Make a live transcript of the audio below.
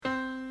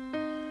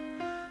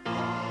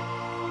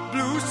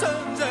blue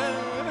suns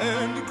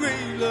and the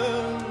gray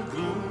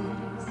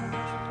lagoons.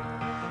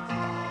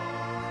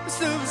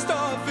 Silver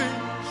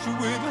starfish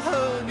with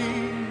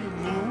honeymoons.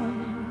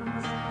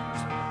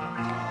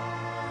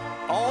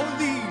 All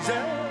these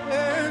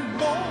and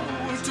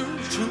more to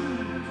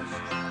choose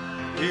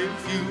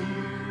if you.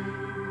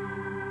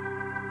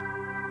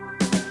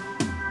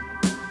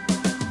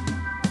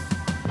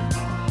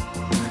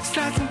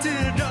 Stars and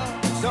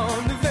teardrops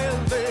on the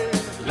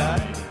velvet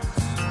lights.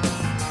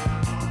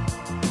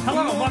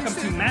 Hello and welcome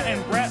to Matt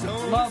and Brett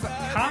Love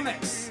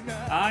Comics.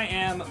 I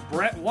am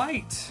Brett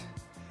White.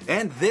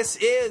 And this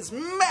is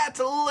Matt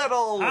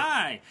Little.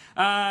 Hi.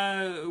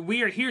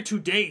 We are here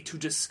today to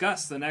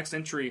discuss the next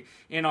entry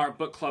in our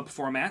book club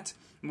format,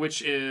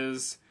 which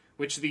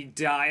the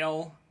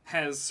dial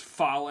has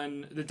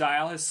fallen, the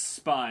dial has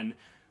spun.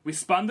 We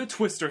spun the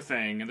Twister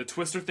thing, and the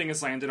Twister thing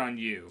has landed on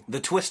you.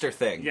 The Twister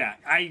thing. Yeah,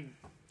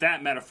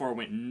 that metaphor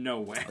went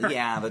nowhere.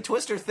 Yeah, the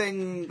Twister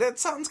thing, that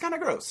sounds kind of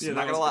gross. Yeah,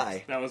 not gonna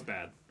lie. That was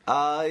bad.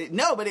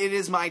 No, but it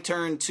is my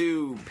turn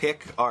to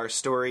pick our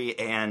story,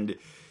 and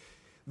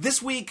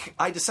this week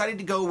I decided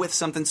to go with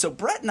something. So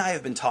Brett and I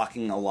have been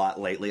talking a lot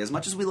lately. As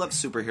much as we love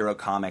superhero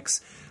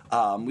comics,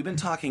 we've been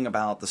talking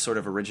about the sort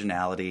of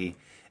originality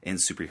in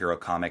superhero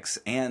comics,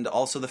 and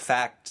also the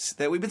fact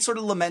that we've been sort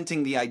of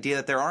lamenting the idea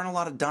that there aren't a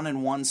lot of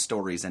done-in-one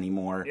stories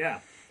anymore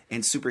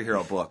in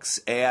superhero books.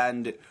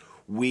 And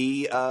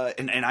we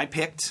and I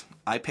picked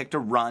a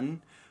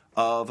run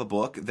of a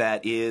book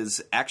that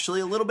is actually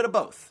a little bit of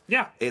both.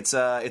 Yeah. It's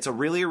a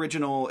really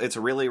original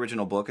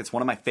book. It's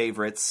one of my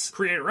favorites.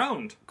 Creator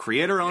owned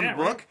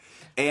Book. Right.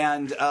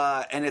 And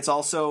it's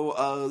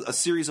also a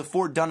series of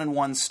 4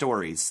 done-in-one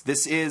stories.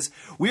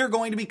 We are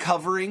going to be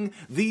covering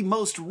the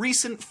most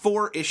recent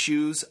 4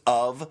 issues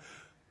of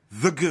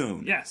The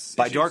Goon. Yes.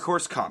 By Dark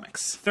Horse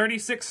Comics.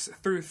 36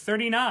 through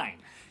 39.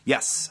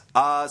 Yes.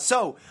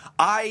 So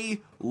I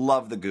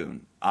love The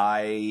Goon.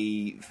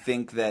 I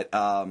think that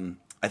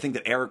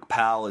Eric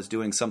Powell is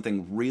doing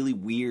something really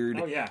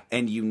weird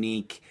and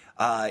unique.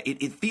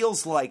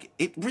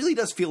 It really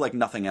does feel like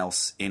nothing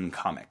else in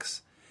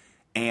comics.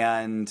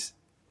 And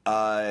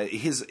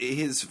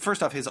his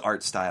first off, his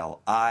art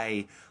style,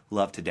 I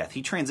love to death.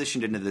 He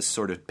transitioned into this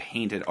sort of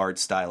painted art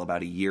style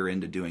about a year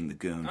into doing The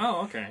Goon.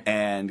 Oh, okay.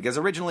 And because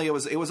originally it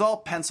was all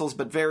pencils,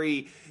 but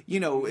very,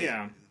 it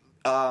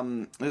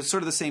was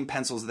sort of the same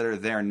pencils that are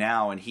there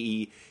now, and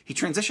he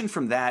transitioned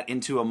from that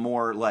into a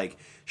more like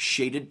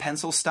shaded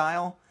pencil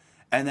style,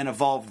 and then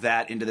evolved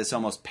that into this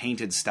almost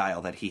painted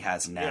style that he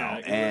has now.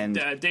 Yeah,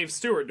 and Dave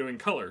Stewart doing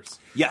colors.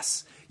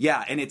 Yes,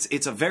 yeah, and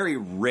it's a very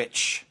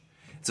rich.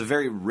 It's a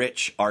very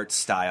rich art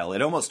style.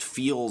 It almost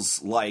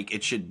feels like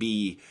it should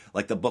be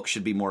like the book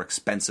should be more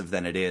expensive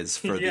than it is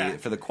for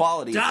the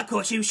quality. Dark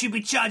Horse, you should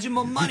be charging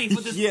more money for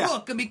this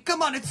book. I mean,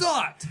 come on, it's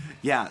art.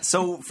 Yeah.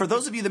 So for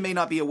those of you that may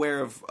not be aware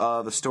of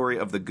the story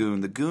of The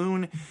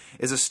Goon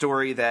is a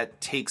story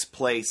that takes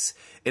place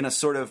in a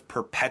sort of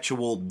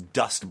perpetual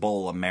Dust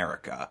Bowl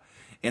America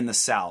in the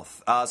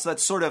South. So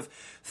that's sort of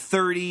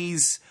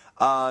 30s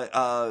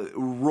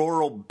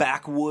rural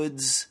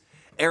backwoods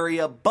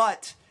area,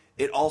 but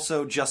it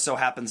also just so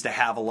happens to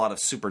have a lot of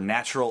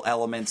supernatural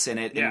elements in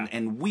it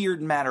and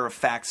weird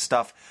matter-of-fact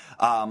stuff.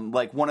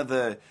 Like one of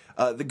the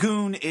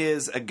Goon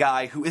is a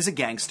guy who is a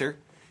gangster.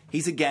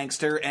 He's a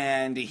gangster,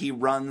 and he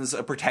runs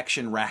a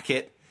protection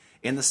racket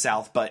in the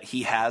South, but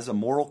he has a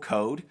moral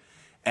code.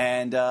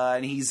 And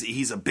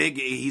he's a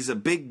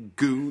big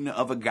goon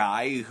of a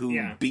guy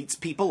who beats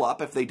people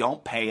up if they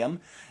don't pay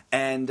him,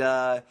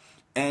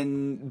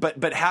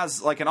 but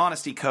has like an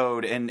honesty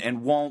code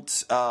and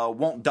won't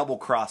double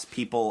cross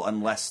people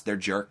unless they're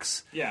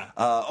jerks. Yeah.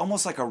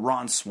 Almost like a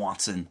Ron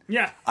Swanson.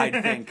 Yeah. I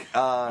think. Nick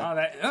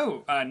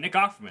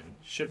Offerman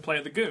should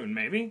play the Goon,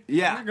 maybe.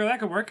 Yeah. That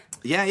could work.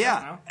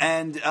 Yeah.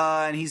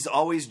 And he's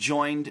always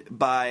joined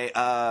by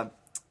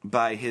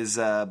his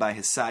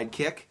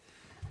sidekick.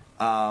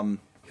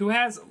 Who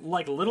has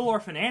like Little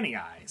Orphan Annie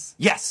eyes?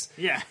 Yes.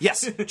 Yeah.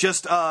 Yes.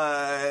 Just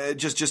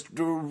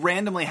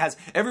randomly has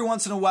every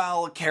once in a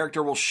while a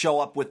character will show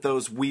up with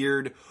those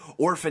weird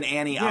Orphan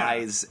Annie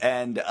eyes,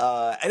 and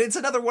it's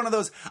another one of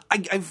those.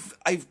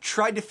 I've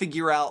tried to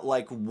figure out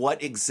like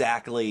what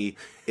exactly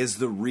is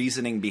the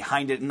reasoning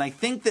behind it, and I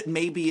think that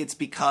maybe it's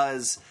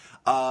because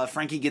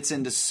Frankie gets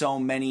into so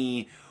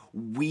many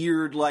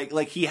weird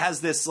like he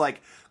has this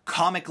like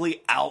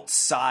comically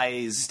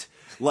outsized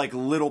like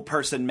little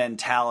person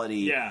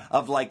mentality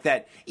of like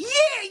that. Yeah,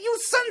 you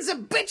sons of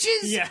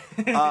bitches.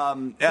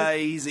 Yeah.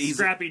 He's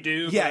scrappy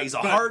dude. Yeah, he's a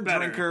hard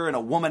drinker and a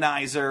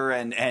womanizer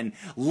and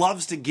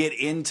loves to get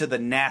into the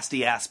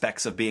nasty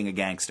aspects of being a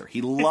gangster.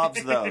 He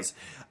loves those.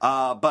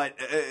 But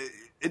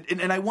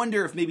I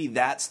wonder if maybe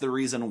that's the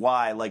reason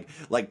why.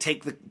 Like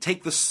take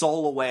the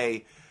soul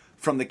away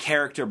from the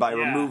character by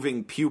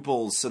removing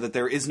pupils so that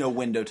there is no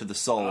window to the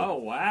soul. Oh,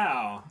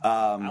 wow.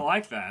 I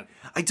like that.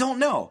 I don't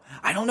know.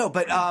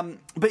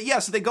 But yeah,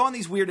 so they go on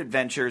these weird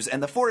adventures,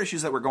 and the 4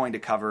 issues that we're going to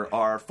cover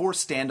are 4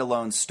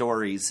 standalone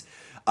stories,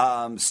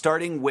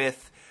 starting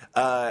with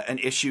an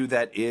issue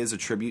that is a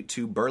tribute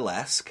to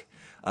Burlesque.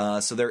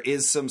 So there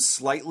is some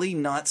slightly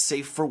not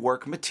safe for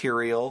work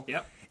material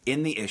Yep.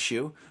 in the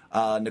issue.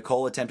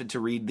 Nicole attempted to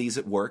read these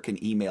at work and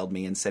emailed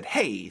me and said,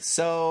 hey,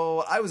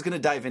 so I was going to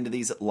dive into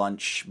these at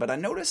lunch, but I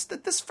noticed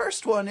that this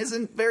first one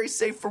isn't very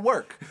safe for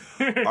work.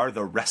 Are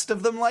the rest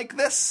of them like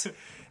this?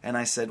 And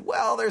I said,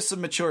 well, there's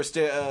some mature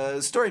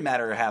story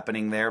matter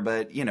happening there,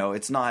 but, you know,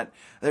 it's not,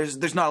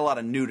 there's not a lot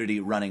of nudity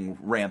running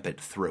rampant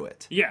through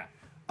it. Yeah.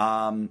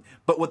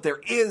 But what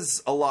there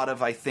is a lot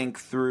of, I think,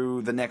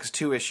 through the next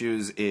 2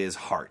 issues is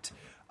heart.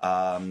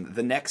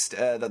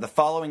 The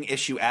following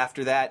issue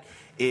after that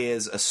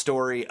is a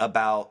story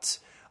about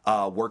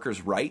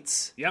workers'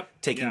 rights. Yep.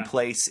 Taking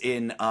place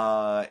in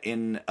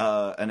an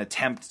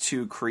attempt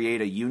to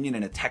create a union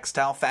in a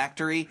textile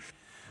factory.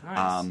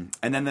 Nice.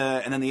 And then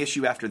the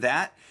issue after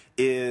that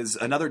is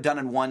another done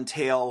in one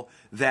tale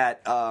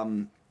that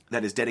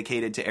is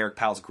dedicated to Eric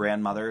Powell's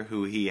grandmother,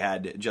 who he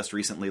had just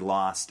recently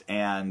lost,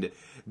 and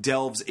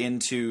delves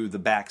into the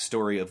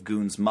backstory of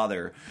Goon's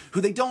mother,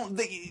 who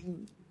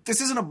this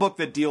isn't a book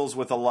that deals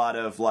with a lot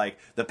of like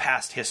the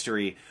past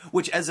history,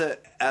 which as a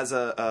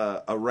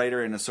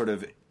writer and a sort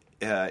of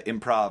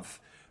improv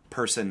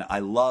person I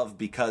love,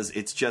 because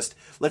it's just,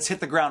 let's hit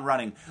the ground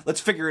running,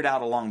 let's figure it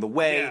out along the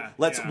way,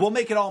 we'll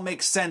make it all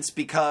make sense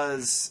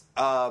because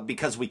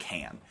we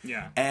can.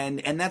 Yeah.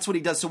 And that's what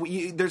he does. So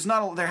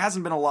there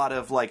hasn't been a lot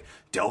of like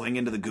delving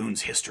into the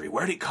Goon's history,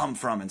 where did he come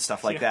from and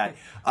stuff like that.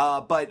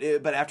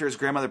 But after his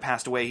grandmother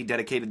passed away, he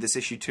dedicated this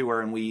issue to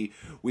her, and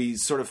we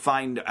sort of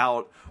find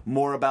out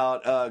more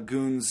about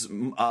Goon's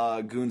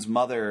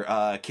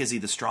mother, Kizzy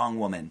the Strong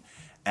Woman.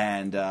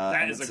 And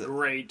that is a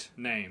great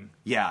name.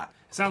 Yeah.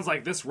 Sounds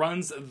like this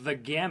runs the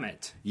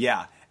gamut.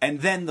 Yeah. And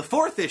then the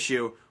 4th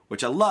issue,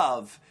 which I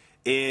love,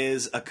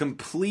 is a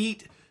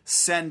complete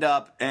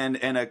send-up and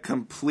a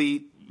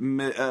complete...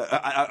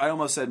 I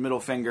almost said middle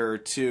finger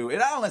to...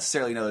 And I don't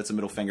necessarily know that it's a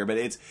middle finger, but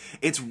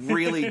it's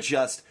really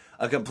just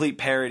a complete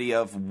parody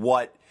of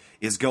what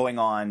is going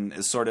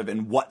on sort of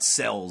and what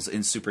sells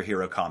in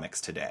superhero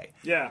comics today.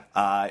 Yeah.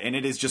 And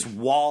it is just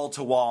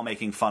wall-to-wall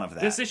making fun of that.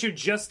 This issue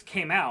just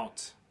came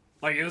out.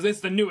 Like,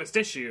 it's the newest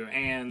issue,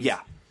 and... Yeah.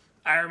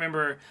 I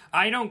remember,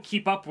 I don't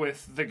keep up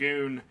with the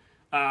Goon,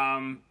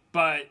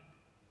 but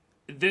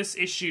this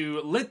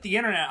issue lit the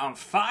internet on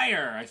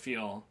fire, I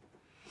feel.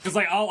 Because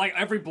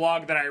every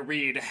blog that I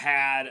read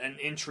had an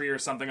entry or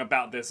something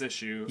about this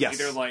issue. Yes.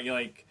 Either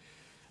like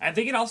I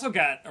think it also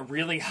got a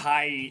really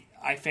high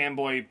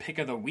iFanboy pick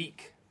of the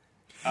week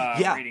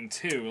rating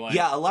too.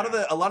 A lot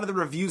of the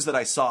reviews that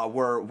I saw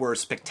were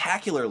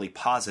spectacularly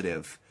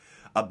positive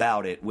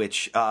about it,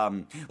 which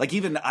even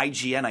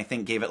IGN I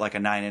think gave it like a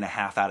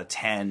 9.5 out of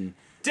 10.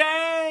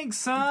 Dang,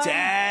 son!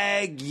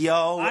 Dang,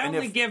 yo! I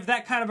only give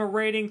that kind of a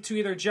rating to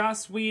either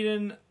Joss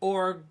Whedon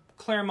or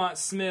Claremont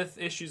Smith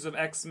issues of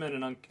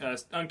X-Men and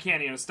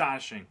Uncanny and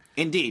Astonishing.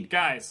 Indeed,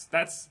 guys,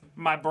 that's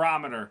my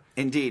barometer.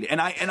 Indeed,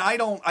 and I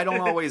don't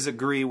always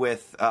agree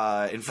with.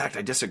 In fact,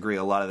 I disagree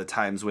a lot of the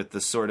times with the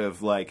sort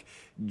of like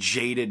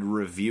jaded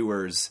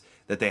reviewers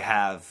that they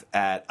have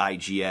at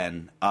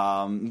IGN.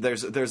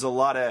 There's a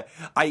lot of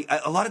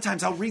a lot of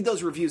times I'll read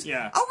those reviews.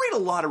 Yeah. I'll read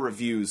a lot of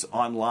reviews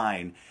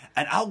online,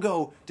 and I'll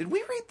go, "Did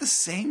we read the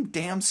same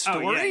damn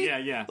story?" Oh,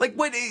 yeah. Like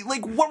what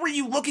were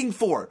you looking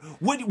for?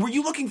 What were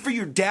you looking for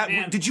your dad?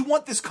 Man. Did you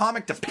want this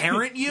comic to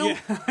parent you?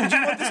 Did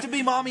you want this to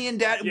be mommy and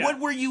dad? Yeah. What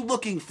were you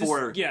looking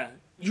for?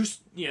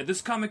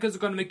 This comic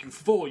isn't going to make you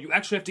full. You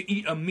actually have to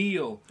eat a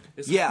meal.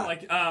 It's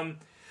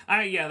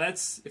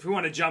that's if we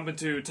want to jump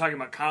into talking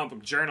about comic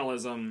book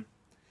journalism.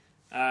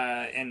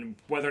 And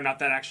whether or not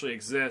that actually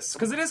exists.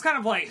 Because it is kind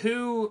of like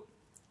who...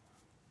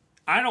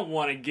 I don't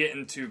want to get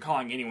into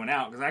calling anyone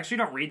out, because I actually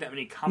don't read that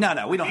many comic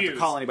No, we don't have to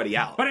call anybody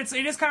out. But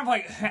it is kind of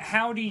like,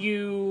 how do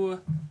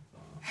you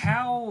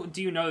know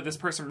that this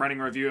person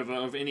writing a review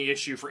of any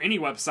issue for any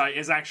website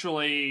is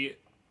actually...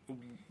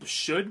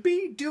 should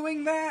be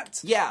doing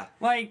that? Yeah.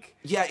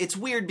 Yeah, it's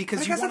weird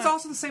because I guess it's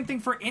also the same thing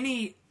for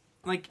any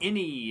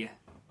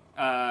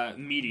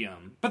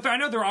medium. But I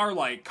know there are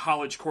like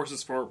college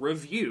courses for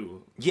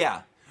review.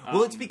 Yeah.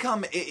 Well, it's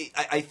become.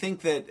 I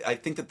think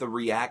that the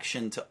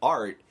reaction to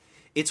art,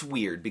 it's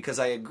weird because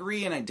I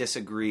agree and I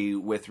disagree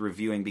with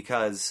reviewing,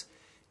 because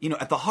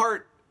at the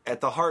heart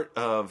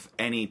of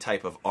any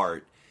type of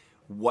art,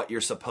 what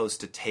you're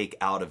supposed to take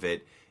out of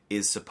it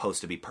is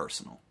supposed to be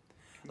personal.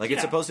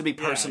 It's supposed to be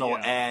personal,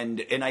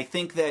 and I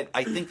think that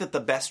the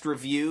best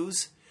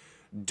reviews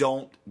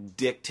don't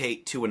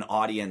dictate to an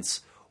audience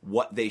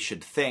what they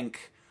should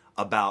think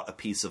about a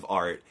piece of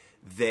art.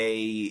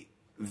 They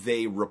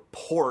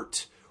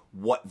report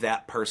what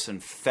that person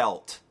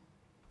felt.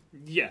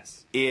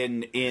 Yes.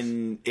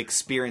 In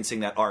experiencing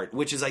that art,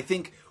 which is, I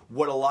think,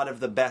 what a lot of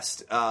the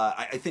best.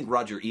 I think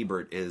Roger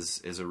Ebert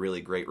is a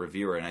really great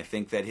reviewer, and I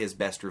think that his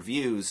best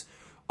reviews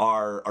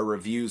are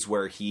reviews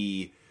where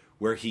he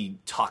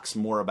talks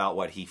more about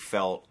what he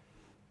felt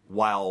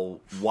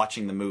while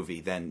watching the movie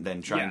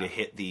than trying to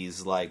hit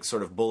these like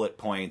sort of bullet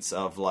points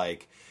of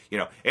like,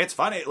 it's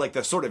funny, like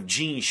the sort of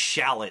Gene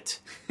Shalit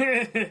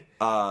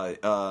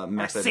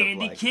method. Sandy of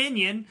like,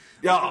 Kenyon.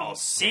 Oh,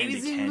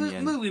 Sandy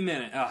Kenyon. Movie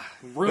Minute.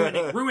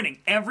 Ruining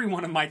every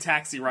one of my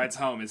taxi rides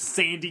home is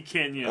Sandy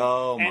Kenyon.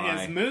 Oh, and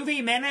my. his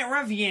Movie Minute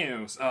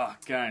reviews. Oh,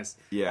 guys.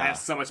 Yeah. I have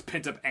so much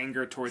pent-up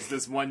anger towards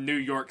this one New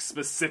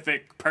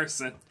York-specific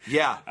person.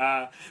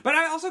 Yeah. But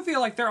I also feel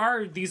like there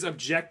are these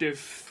objective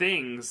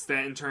things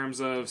that, in terms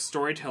of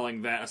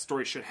storytelling, that a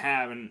story should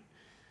have, and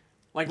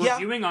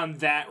reviewing on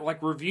that,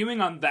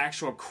 reviewing on the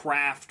actual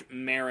craft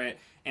merit,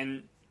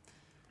 and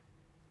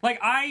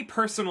I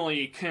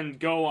personally can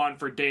go on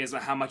for days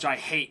about how much I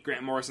hate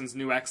Grant Morrison's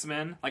New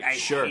X-Men. I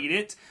hate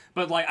it,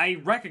 but I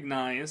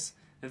recognize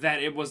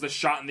that it was the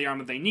shot in the arm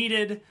that they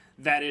needed,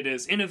 that it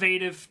is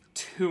innovative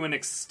to an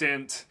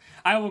extent.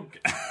 I will.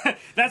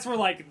 That's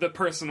where the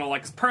personal,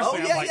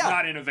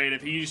 not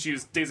innovative. He just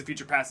used Days of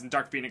Future Past and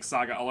Dark Phoenix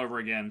Saga all over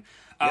again.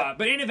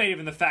 But innovative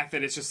in the fact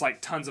that it's just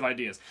tons of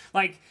ideas.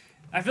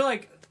 I feel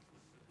like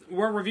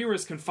where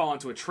reviewers can fall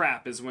into a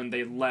trap is when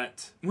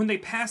they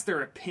pass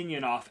their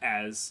opinion off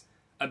as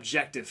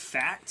objective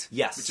fact.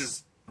 Yes, which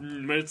is.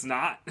 But it's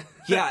not.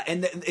 Yeah,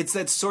 and it's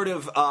that sort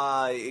of.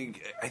 I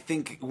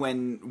think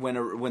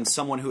when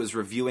someone who is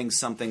reviewing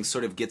something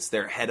sort of gets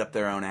their head up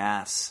their own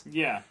ass.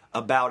 Yeah.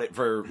 About it,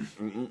 for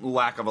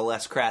lack of a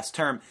less crass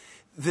term,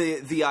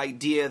 the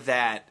idea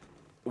that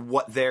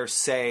what they're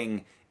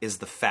saying is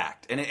the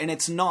fact, and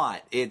it's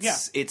not.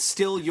 It's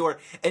still your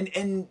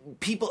and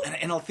people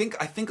and I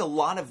think a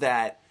lot of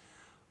that.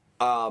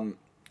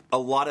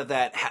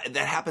 That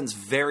happens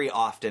very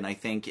often, I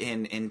think,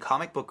 in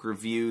comic book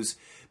reviews,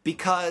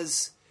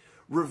 because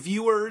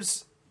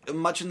reviewers,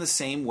 much in the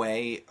same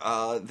way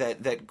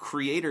that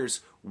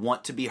creators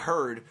want to be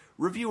heard,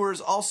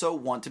 reviewers also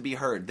want to be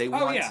heard. They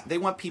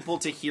want people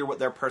to hear what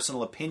their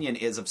personal opinion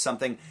is of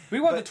something. We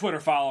want the Twitter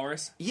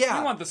followers. Yeah,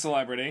 we want the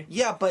celebrity.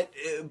 Yeah, but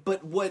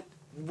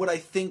what I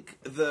think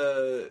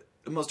the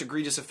most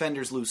egregious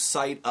offenders lose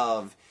sight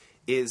of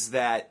is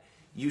that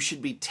you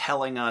should be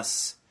telling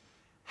us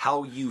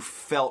how you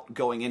felt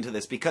going into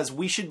this, because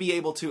we should be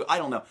able to, I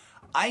don't know,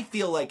 I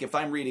feel like if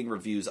I'm reading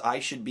reviews, I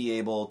should be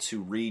able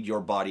to read your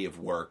body of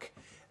work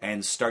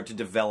and start to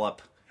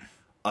develop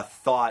a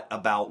thought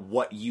about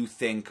what you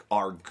think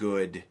are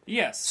good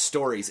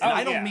stories. And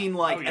I don't mean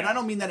and I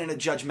don't mean that in a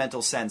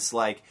judgmental sense,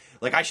 like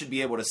I should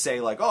be able to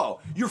say oh,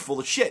 you're full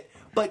of shit.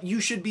 But you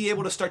should be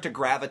able to start to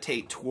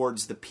gravitate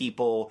towards the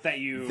people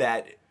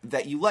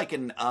that you like,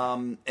 and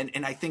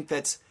I think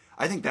that's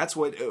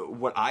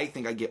what I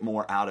think I get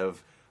more out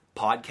of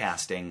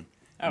podcasting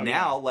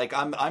now.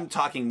 I'm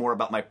talking more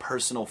about my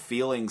personal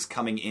feelings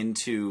coming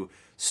into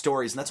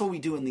stories, and that's what we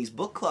do in these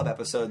book club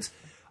episodes,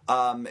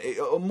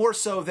 more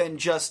so than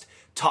just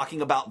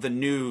talking about the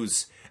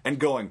news and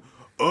going,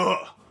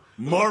 ugh,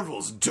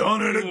 Marvel's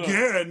done it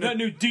again. That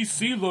new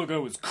DC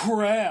logo is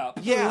crap.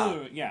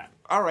 Yeah.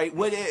 All right,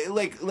 what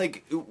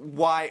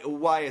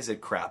why is it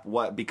crap?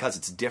 What, because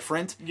it's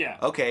different? Yeah.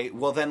 Okay,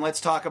 well then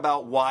let's talk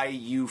about why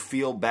you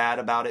feel bad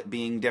about it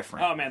being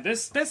different. Oh man,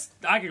 this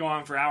I could go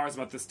on for hours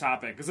about this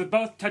topic, because it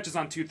both touches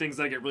on two things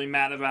that I get really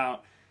mad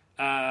about.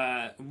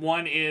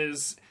 One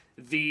is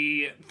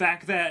the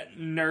fact that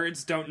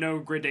nerds don't know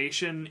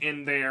gradation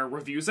in their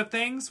reviews of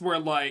things, where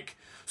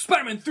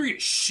Spider-Man 3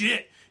 is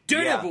shit,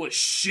 Daredevil is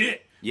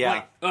shit.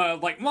 Yeah.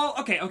 Well,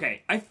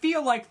 okay. I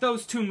feel like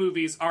those two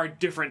movies are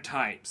different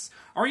types.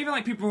 Or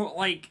even people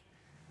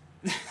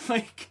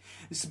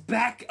just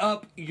back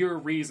up your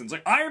reasons.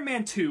 Iron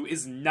Man 2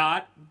 is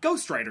not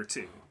Ghost Rider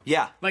 2.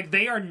 Yeah.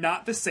 They are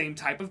not the same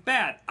type of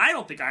bad. I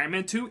don't think Iron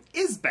Man 2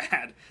 is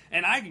bad.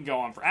 And I can go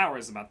on for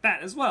hours about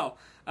that as well.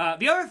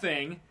 The other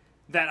thing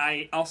that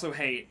I also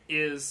hate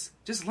is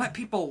just let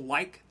people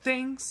like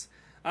things.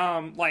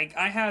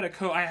 I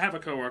have a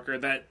coworker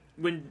that,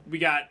 when we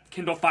got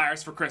Kindle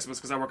Fires for Christmas,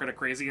 because I work at a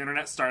crazy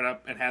internet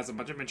startup and has a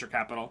bunch of venture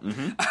capital,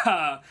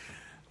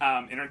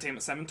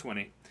 Entertainment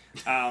 720,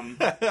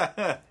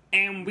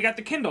 and we got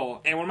the Kindle,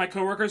 and one of my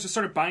coworkers just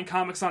started buying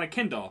comics on a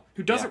Kindle,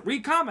 who doesn't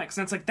read comics,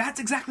 and it's that's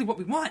exactly what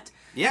we want.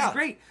 Yeah. It's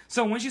great.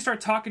 So when she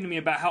started talking to me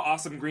about how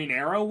awesome Green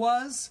Arrow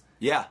was,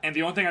 and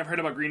the only thing I've heard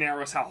about Green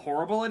Arrow is how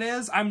horrible it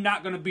is, I'm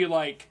not going to be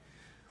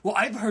well,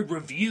 I've heard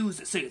reviews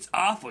that say it's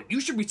awful.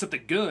 You should read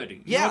something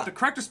good. You know what the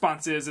correct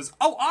response is,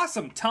 oh,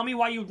 awesome. Tell me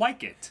why you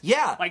like it.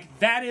 Yeah.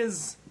 That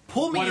is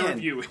Pull me what in. a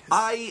review is.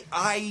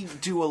 I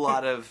do a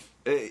lot of,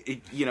 so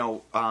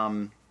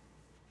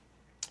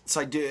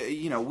I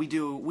do, we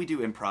do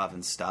improv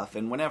and stuff.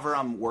 And whenever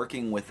I'm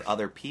working with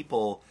other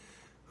people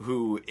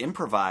who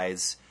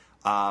improvise,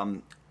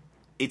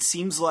 it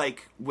seems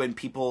like when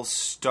people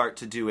start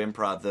to do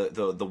improv,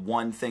 the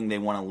one thing they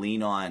want to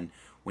lean on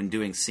when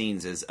doing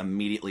scenes is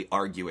immediately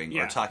arguing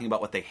or talking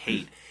about what they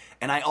hate.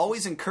 And I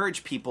always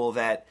encourage people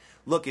that,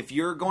 look, if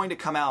you're going to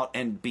come out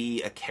and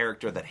be a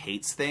character that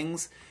hates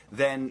things,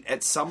 then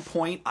at some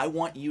point I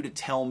want you to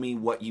tell me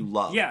what you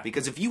love. Yeah.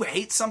 Because if you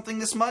hate something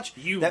this much,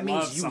 that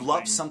means you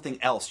love something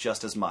else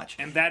just as much.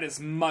 And that is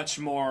much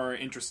more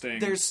interesting.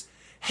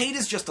 Hate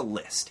is just a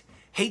list.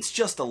 Hate's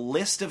just a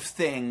list of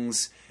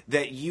things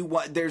that you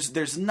want.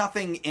 There's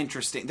nothing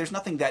interesting. There's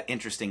nothing that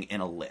interesting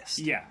in a list.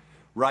 Yeah.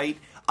 Right?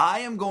 I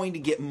am going to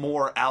get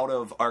more out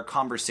of our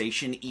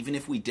conversation, even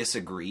if we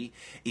disagree,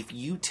 if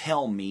you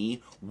tell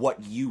me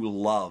what you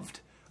loved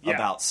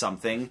about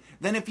something,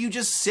 than if you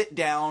just sit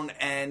down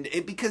and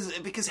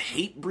because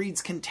hate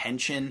breeds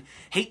contention.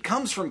 Hate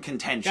comes from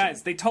contention.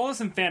 Guys, they told us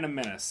in Phantom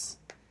Menace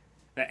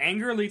that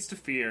anger leads to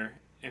fear,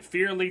 and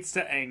fear leads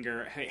to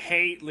anger.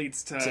 Hate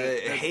leads to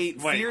hate.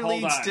 Wait, fear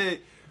hold leads on. to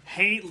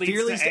Hate leads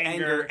fear to leads to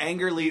anger.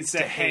 Anger leads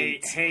to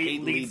hate.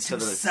 Hate leads to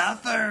the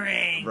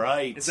suffering.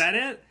 Right. Is that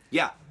it?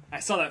 Yeah.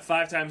 I saw that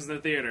 5 times in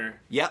the theater.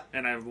 Yep.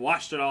 And I've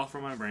watched it all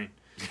from my brain.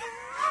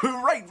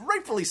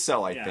 Rightfully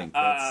so, I think.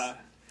 That's...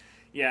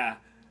 Yeah.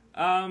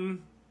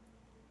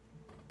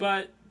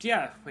 But,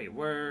 yeah, wait,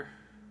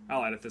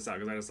 I'll edit this out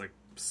because I just,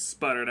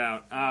 sputtered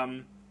out.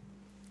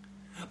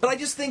 But I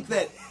just think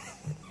that...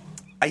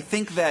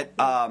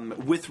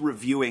 with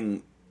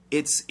reviewing,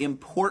 it's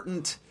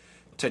important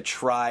to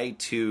try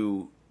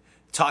to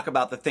talk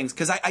about the things...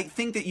 Because I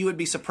think that you would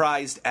be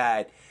surprised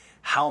at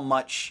how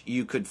much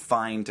you could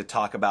find to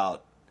talk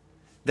about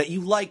that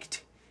you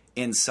liked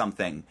in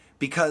something.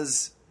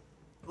 Because...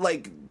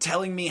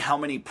 telling me how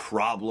many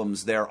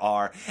problems there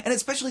are, and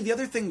especially the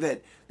other thing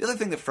that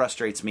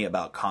frustrates me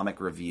about comic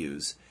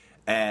reviews,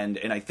 and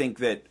I think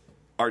that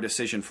our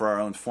decision for our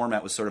own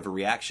format was sort of a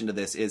reaction to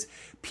this, is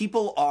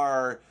people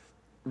are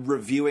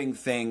reviewing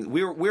things.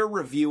 We're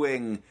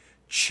reviewing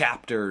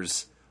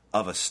chapters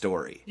of a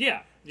story.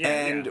 Yeah.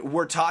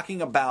 We're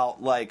talking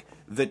about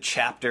the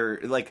chapter,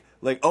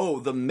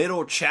 the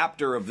middle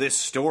chapter of this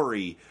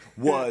story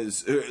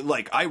was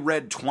I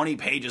read 20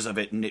 pages of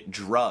it and it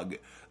drug.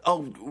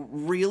 Oh,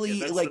 really?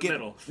 Yeah, that's the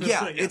middle.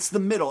 Yeah, it's the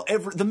middle.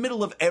 The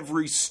middle of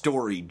every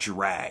story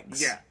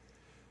drags. Yeah.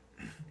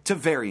 To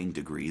varying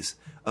degrees,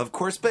 of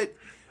course, but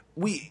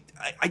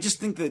I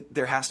just think that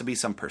there has to be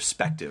some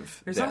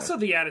perspective. There's also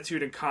the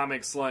attitude in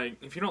comics,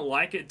 if you don't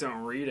like it,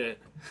 don't read it.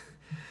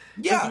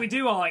 Yeah. We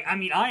do all, I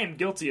am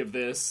guilty of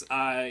this.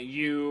 I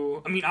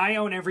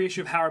own every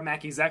issue of Howard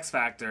Mackey's X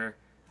Factor.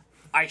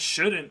 I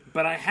shouldn't,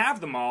 but I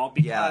have them all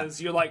because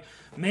you're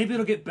maybe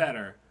it'll get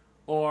better.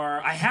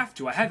 Or I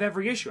have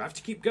every issue. I have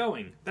to keep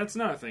going. That's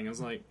another thing. It's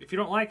if you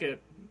don't like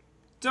it,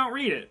 don't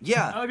read it.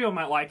 Yeah. Other people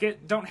might like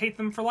it. Don't hate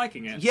them for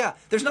liking it. Yeah.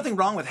 There's nothing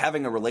wrong with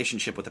having a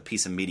relationship with a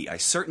piece of media. I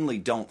certainly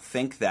don't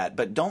think that.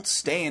 But don't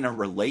stay in a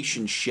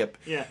relationship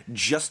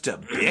just to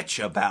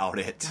bitch about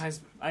it. Guys,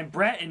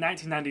 Brett in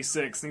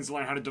 1996 needs to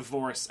learn how to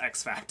divorce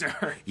X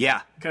Factor.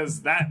 Yeah.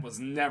 Because that was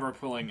never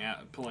pulling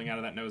out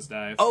of that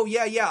nosedive. Oh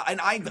yeah.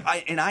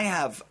 And I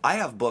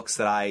have books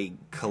that I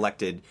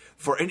collected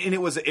for, and it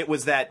was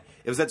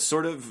that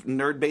sort of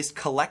nerd-based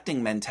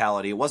collecting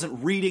mentality. It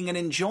wasn't reading and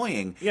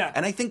enjoying. Yeah.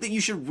 And I think that you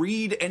should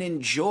read and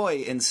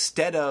enjoy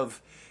instead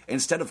of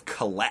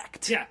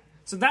collect. Yeah.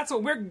 So that's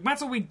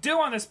what we do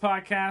on this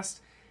podcast.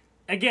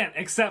 Again,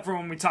 except for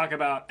when we talk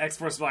about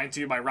X-Force Volume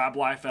 2 by Rob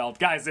Liefeld.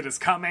 Guys, it is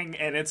coming,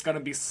 and it's going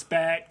to be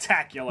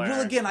spectacular.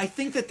 Well, again, I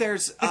think that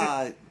there's...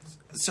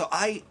 so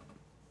I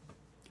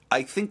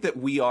think that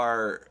we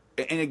are...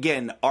 And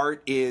again,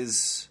 art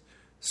is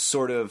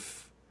sort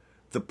of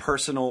the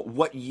personal...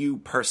 What you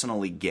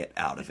personally get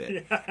out of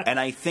it. Yeah. And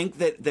I think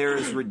that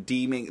there's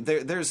redeeming...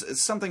 There's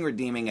something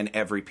redeeming in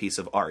every piece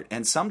of art.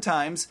 And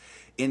sometimes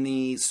in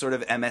the sort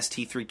of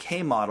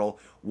MST3K model,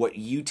 what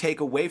you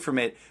take away from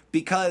it...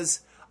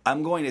 Because...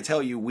 I'm going to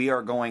tell you, we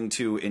are going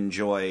to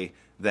enjoy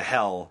the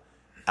hell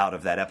out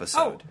of that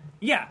episode. Oh,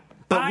 yeah.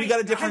 But we got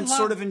a different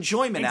sort of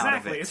enjoyment out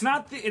of it.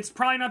 Exactly. It's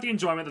probably not the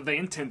enjoyment that they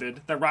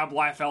intended, that Rob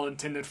Liefeld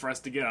intended for us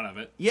to get out of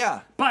it.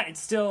 Yeah. But it's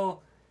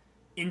still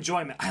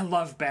enjoyment. I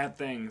love Bad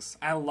Things.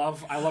 I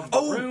love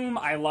The Room.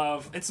 I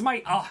love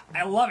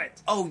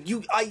it. Oh,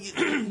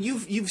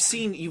 you've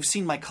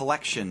seen my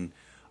collection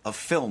of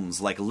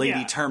films like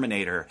Lady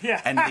Terminator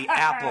and The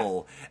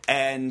Apple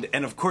and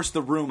of course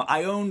The Room.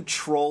 I own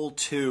Troll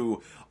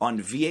 2 on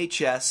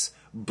VHS,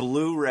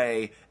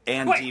 Blu-ray,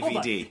 and DVD. Hold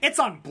on. It's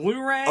on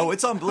Blu-ray? Oh,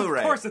 it's on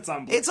Blu-ray. Of course it's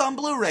on Blu-ray. It's on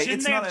Blu-ray.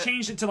 Shouldn't they have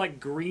changed it to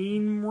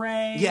Green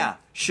Ray? Yeah,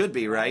 should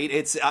be,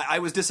 right? I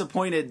was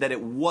disappointed that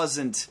it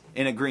wasn't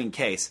in a green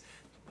case,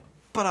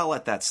 but I'll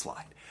let that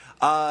slide.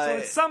 So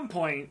at some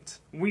point,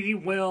 we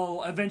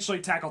will eventually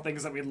tackle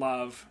things that we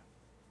love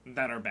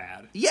that are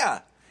bad.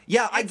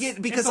 Yeah, I get,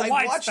 because I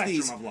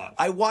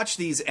watch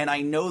these and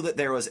I know that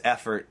there was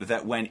effort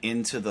that went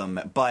into them,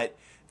 but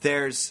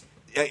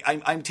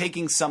I'm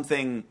taking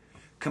something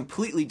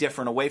completely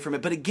different away from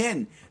it. But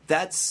again,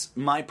 that's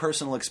my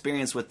personal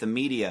experience with the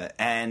media,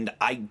 and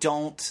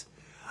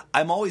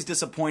I'm always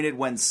disappointed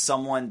when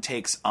someone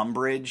takes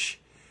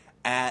umbrage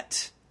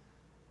at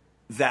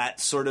that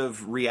sort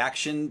of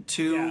reaction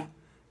to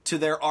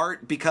their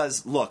art,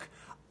 because look,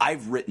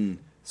 I've written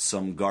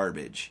some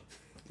garbage.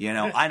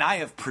 And I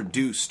have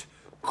produced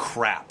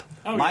crap.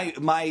 Oh,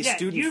 my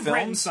student you've films.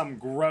 Written some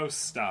gross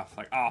stuff,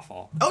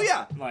 awful. Oh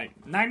yeah,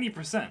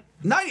 90%.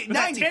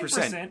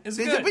 90% is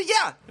good. But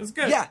yeah, it's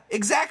good. Yeah,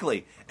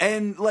 exactly.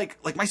 And like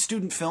my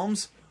student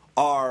films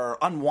are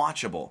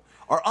unwatchable.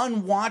 are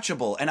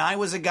unwatchable. And I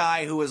was a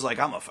guy who was like,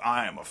 I'm a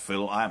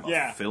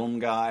film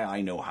guy.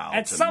 I know how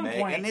At to some make,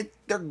 point, and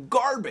they're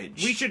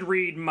garbage. We should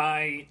read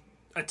my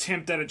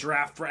attempt at a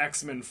draft for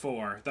X-Men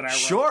 4 that I wrote.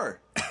 Sure.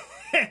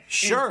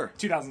 Sure.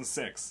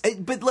 2006.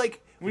 But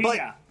like,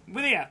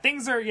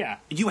 things are you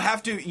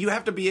have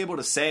to be able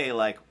to say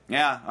like,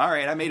 yeah, all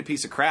right, I made a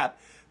piece of crap.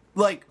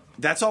 Like,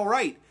 that's all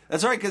right.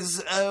 That's all right,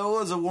 because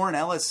what was a Warren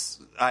Ellis?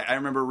 I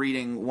remember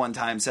reading one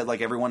time said like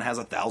everyone has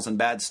 1,000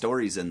 bad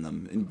stories in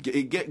them, and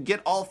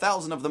get all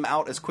 1,000 of them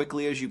out as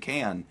quickly as you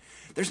can.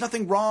 There's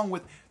nothing wrong,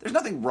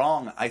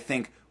 I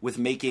think, with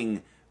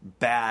making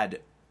bad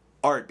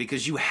art,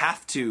 because you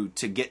have to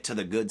get to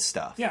the good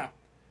stuff. Yeah.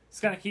 It's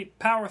got to keep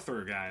power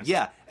through, guys.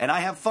 Yeah, and I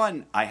have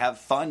fun. I have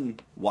fun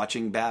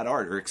watching bad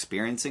art or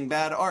experiencing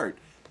bad art.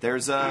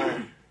 There's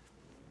a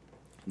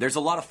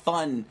lot of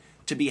fun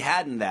to be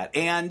had in that,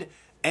 and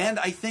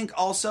I think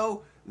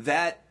also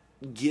that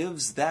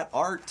gives that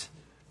art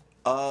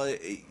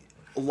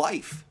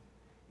life.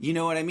 You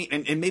know what I mean?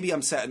 And maybe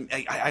I'm sad.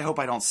 I hope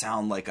I don't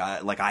sound like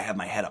I have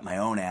my head up my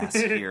own ass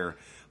here.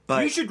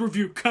 But you should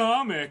review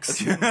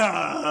comics.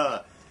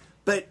 But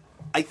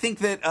I think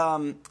that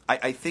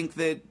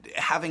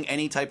having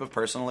any type of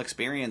personal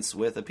experience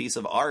with a piece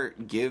of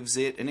art gives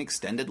it an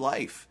extended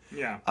life.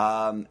 Yeah.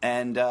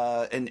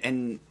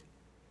 And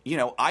you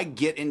know, I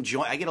get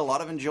a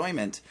lot of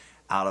enjoyment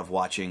out of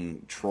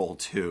watching Troll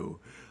 2.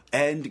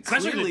 And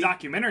especially clearly, the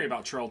documentary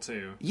about Troll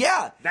 2.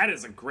 Yeah. That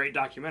is a great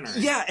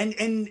documentary. Yeah,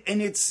 and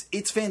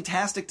it's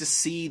fantastic to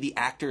see the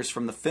actors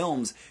from the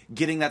films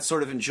getting that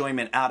sort of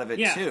enjoyment out of it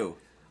too.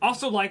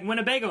 Also, like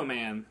Winnebago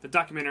Man, the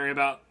documentary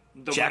about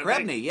the Jack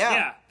Rebney,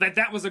 yeah.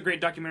 That was a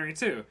great documentary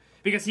too,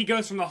 because he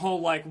goes from the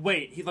whole like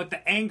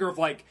the anger of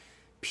like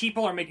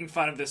people are making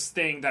fun of this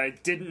thing that I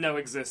didn't know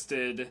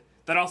existed,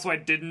 that also I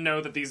didn't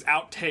know that these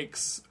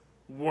outtakes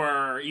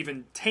were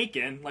even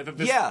taken, like that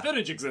this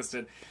footage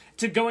existed,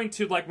 to going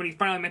to like when he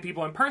finally met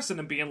people in person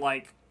and being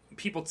like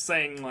people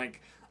saying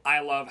like, I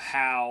love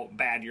how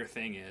bad your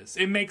thing is.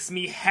 It makes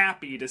me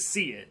happy to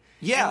see it.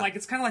 Yeah. And like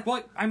it's kind of like,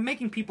 well, I'm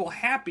making people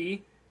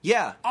happy.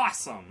 Yeah.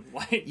 Awesome.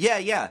 Like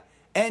yeah.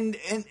 And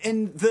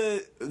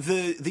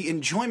the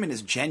enjoyment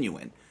is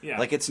genuine. Yeah.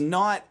 Like it's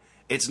not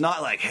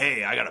like,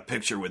 hey, I got a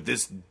picture with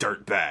this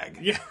dirt bag.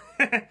 Yeah.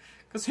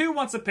 Because who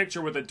wants a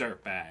picture with a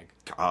dirt bag?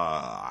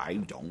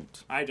 I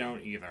don't. I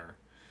don't either.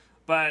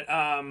 But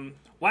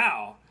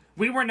wow.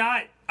 We were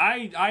not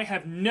I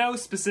have no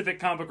specific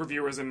comic book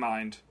reviewers in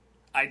mind.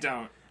 I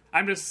don't.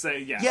 I'm just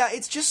saying, yeah. Yeah,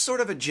 it's just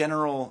sort of a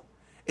general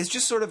I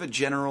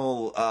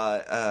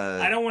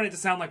don't want it to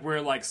sound like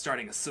we're like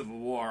starting a civil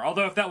war.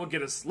 Although if that would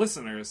get us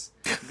listeners,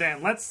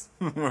 then let's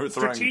we're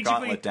throwing the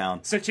gauntlet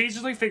down.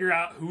 Strategically figure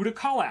out who to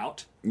call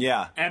out.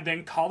 Yeah. And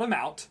then call them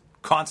out.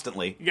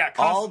 Constantly. Yeah,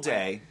 constantly. All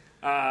day.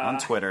 On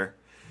Twitter.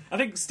 I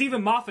think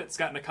Stephen Moffat's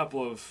gotten a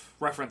couple of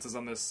references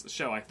on this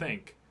show, I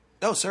think.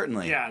 Oh,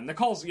 certainly. Yeah,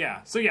 Nicole's,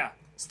 yeah. So yeah,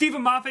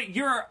 Stephen Moffat,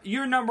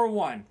 you're number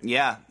one.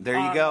 Yeah, there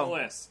you go. On the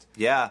list.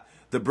 Yeah.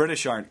 The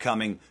British aren't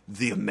coming.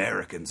 The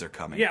Americans are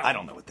coming. Yeah. I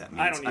don't know what that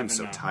means. I'm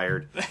so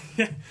tired.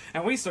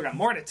 And we still got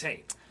more to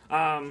tape.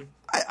 I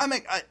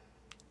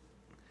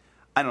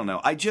don't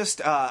know. I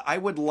just I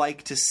would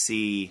like to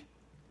see.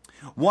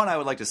 One, I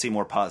would like to see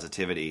more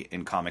positivity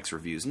in comics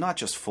reviews, not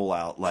just full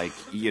out like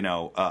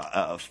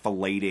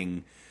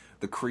filleting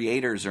the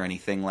creators or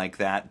anything like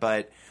that.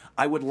 But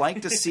I would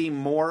like to see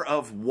more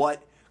of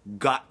what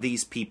got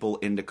these people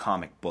into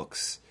comic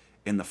books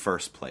in the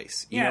first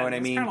place. You know what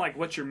I mean? It's kind of like,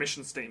 what's your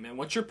mission statement?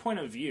 What's your point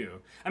of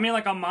view? I mean,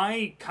 like on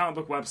my comic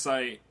book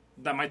website,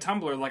 my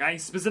Tumblr, like I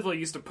specifically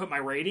used to put my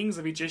ratings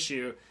of each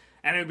issue,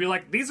 and it would be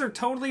like, these are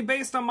totally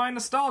based on my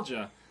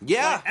nostalgia.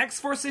 Yeah. Like,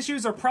 X-Force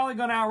issues are probably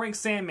going to outrank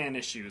Sandman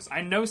issues.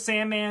 I know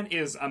Sandman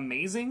is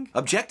amazing.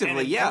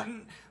 Objectively, yeah.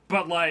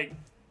 But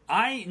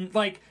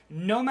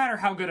no matter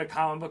how good a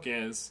comic book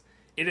is,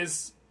 it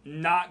is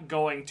not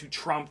going to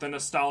trump the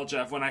nostalgia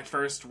of when I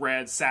first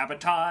read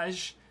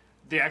Sabotage,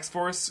 the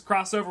X-Force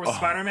crossover with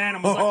Spider-Man,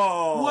 and was like,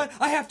 what?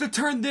 I have to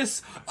turn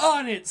this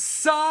on its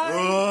side?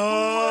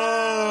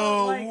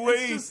 Oh,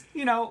 wait. It's just,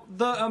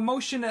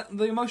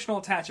 the emotional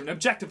attachment.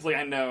 Objectively,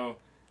 I know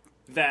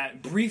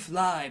that Brief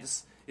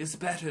Lives is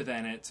better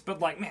than it, but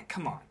man,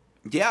 come on.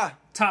 Yeah.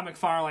 Todd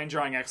McFarlane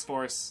drawing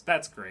X-Force,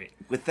 that's great.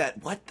 With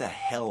that, what the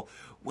hell?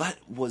 What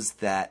was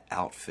that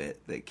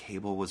outfit that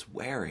Cable was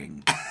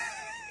wearing?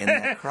 In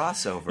that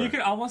crossover. You could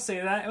almost say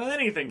that with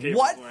anything.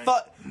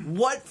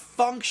 What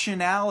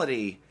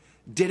functionality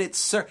did it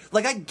serve?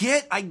 Like I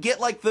get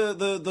like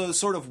the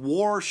sort of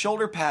war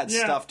shoulder pad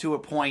stuff to a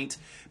point,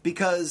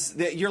 because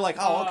you're like,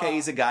 oh, okay,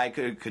 he's a guy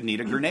could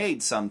need a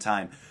grenade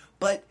sometime,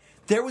 but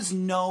there was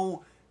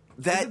no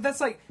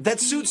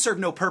that suit served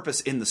no purpose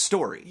in the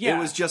story. Yeah. It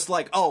was just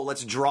like, oh,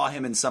 let's draw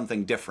him in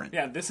something different.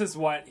 Yeah, this is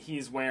what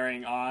he's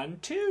wearing on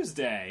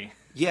Tuesday.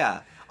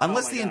 Yeah,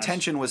 unless the gosh.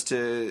 intention was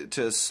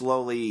to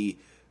slowly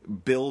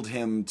build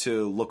him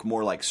to look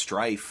more like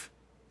Strife.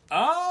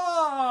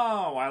 Oh!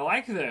 I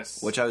like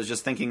this. which I was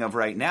just thinking of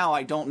right now.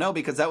 I don't know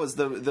because that was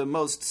the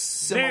most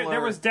similar.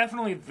 There was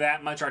definitely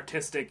that much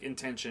artistic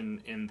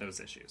intention in those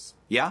issues.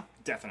 Yeah?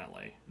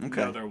 Definitely.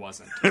 Okay. No, there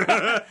wasn't.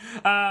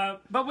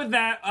 But with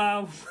that,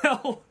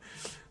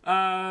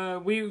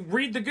 we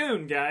read the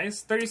Goon,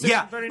 guys. 36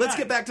 Yeah, and 39. let's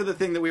get back to the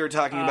thing that we were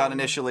talking about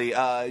initially.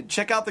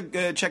 Check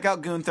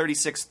out Goon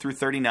 36 through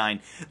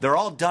 39. They're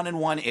all done in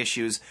one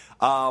issues.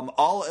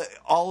 All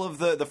of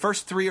the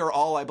first three are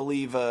all, I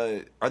believe,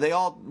 are they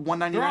all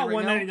 $1.99? They're all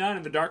right now? $1.99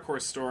 in the Dark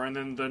Horse store, and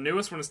then the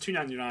newest one is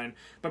 $2.99.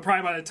 But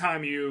probably by the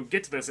time you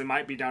get to this, it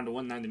might be down to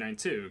 $1.99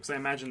 too, because I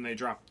imagine they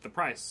dropped the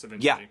price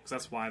eventually. Yeah. Because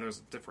that's why there's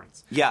a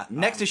difference. Yeah,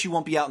 next issue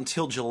won't be out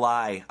until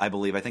July, I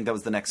believe. I think that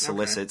was the next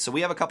solicit. Okay. So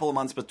we have a couple of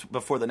months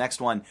before the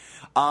next one.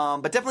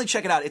 But definitely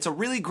check it out. It's a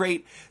really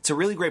great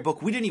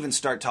book. We didn't even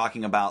start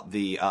talking about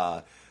the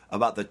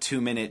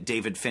 2-minute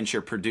David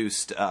Fincher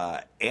produced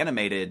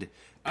animated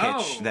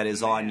pitch that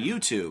is on man.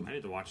 YouTube. I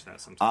need to watch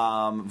that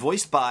sometime.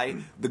 Voiced by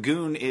the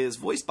Goon is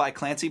voiced by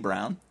Clancy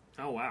Brown.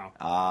 Oh,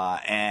 wow.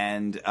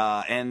 And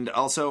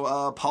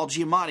also Paul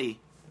Giamatti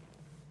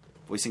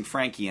voicing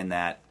Frankie in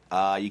that.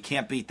 You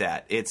can't beat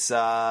that. It's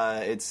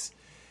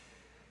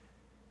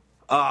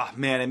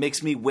man, it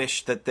makes me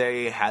wish that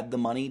they had the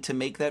money to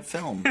make that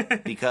film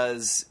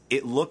because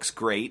it looks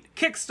great.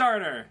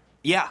 Kickstarter.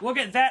 Yeah. We'll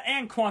get that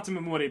and Quantum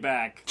and Woody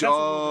back. That's what we'll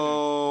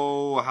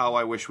do. Oh, how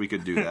I wish we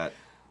could do that.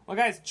 Well,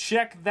 guys,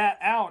 check that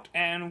out,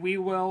 and we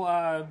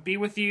will be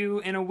with you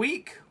in a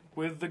week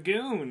with the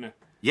Goon.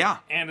 Yeah.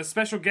 And a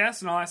special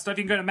guest and all that stuff.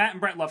 You can go to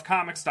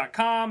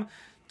mattandbrettlovecomics.com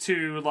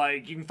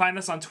to, you can find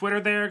us on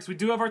Twitter there, because we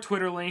do have our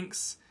Twitter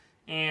links,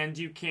 and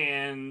you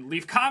can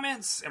leave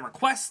comments and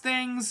request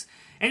things,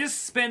 and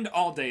just spend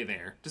all day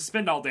there. Just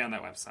spend all day on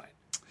that website.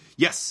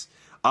 Yes.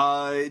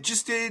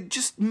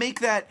 Just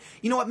make that,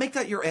 you know what, make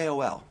that your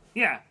AOL.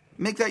 Yeah.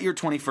 Make that your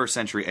 21st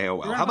century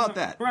AOL. How about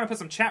that? We're going to put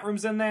some chat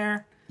rooms in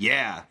there.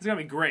 Yeah. It's going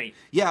to be great.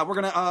 Yeah, we're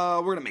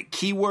gonna make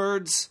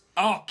keywords.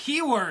 Oh,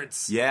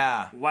 keywords!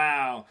 Yeah.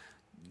 Wow.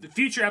 The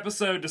future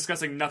episode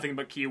discussing nothing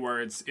but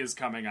keywords is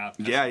coming up.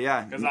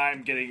 Yeah. Because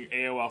I'm getting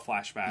AOL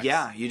flashbacks.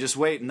 Yeah, you just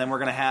wait, and then we're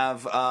gonna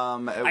have.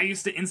 I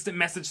used to instant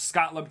message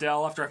Scott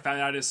Lobdell after I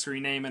found out his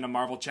screen name in a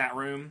Marvel chat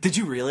room. Did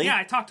you really? Yeah,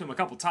 I talked to him a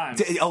couple times.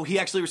 He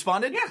actually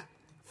responded? Yeah.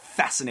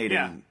 Fascinating.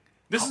 Yeah.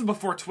 This is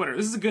before Twitter.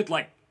 This is a good,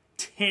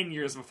 10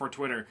 years before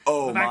Twitter.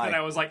 Oh, the fact my. that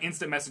I was,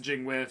 instant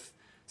messaging with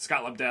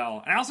Scott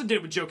Lobdell. And I also did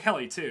it with Joe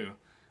Kelly, too.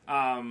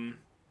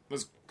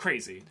 Was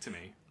crazy to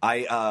me.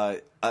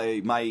 My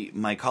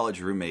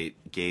college roommate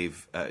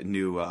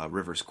knew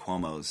Rivers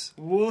Cuomo's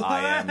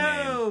IM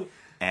name,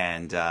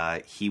 and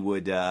he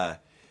would.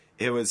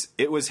 It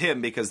was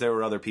him because there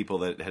were other people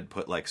that had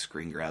put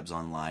screen grabs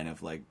online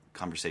of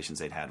conversations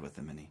they'd had with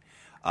him, and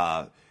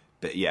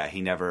but yeah,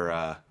 he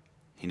never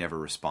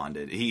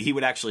responded. He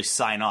would actually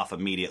sign off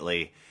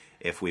immediately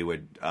if we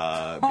would be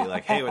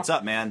like, "Hey, what's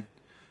up, man?"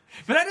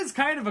 But that is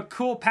kind of a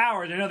cool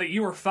power to know that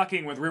you were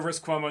fucking with Rivers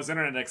Cuomo's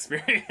internet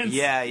experience.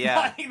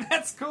 Yeah.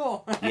 That's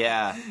cool.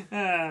 Yeah.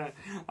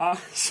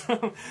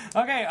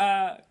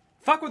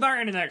 Fuck with our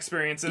internet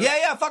experiences.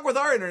 Yeah, fuck with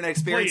our internet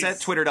experience Please.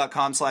 at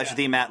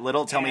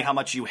twitter.com/TheMattLittle. Tell me And- how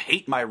much you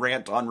hate my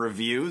rant on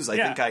reviews. I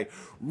Yeah. think I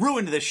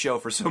ruined this show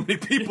for so many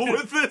people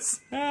with this.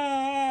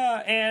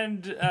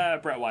 And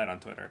Brett White on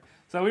Twitter.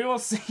 So we will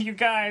see you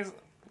guys.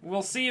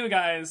 We'll see you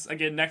guys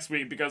again next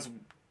week because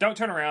don't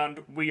turn around.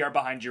 We are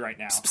behind you right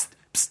now.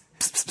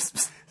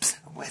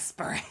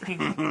 Whispering.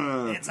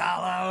 It's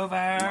all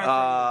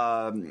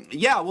over.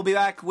 Yeah, we'll be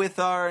back with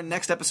our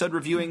next episode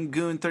reviewing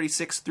Goon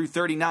 36 through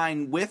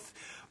 39 with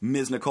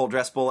Ms. Nicole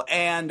Drespel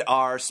and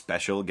our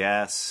special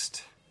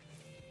guest.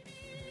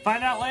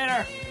 Find out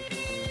later.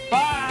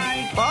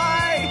 Bye.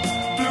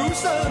 Bye! Blue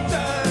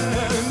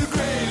sunshine, the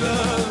gray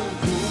love,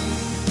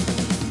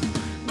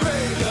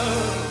 gray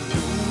love,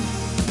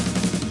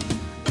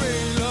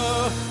 gray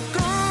love,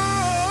 gone.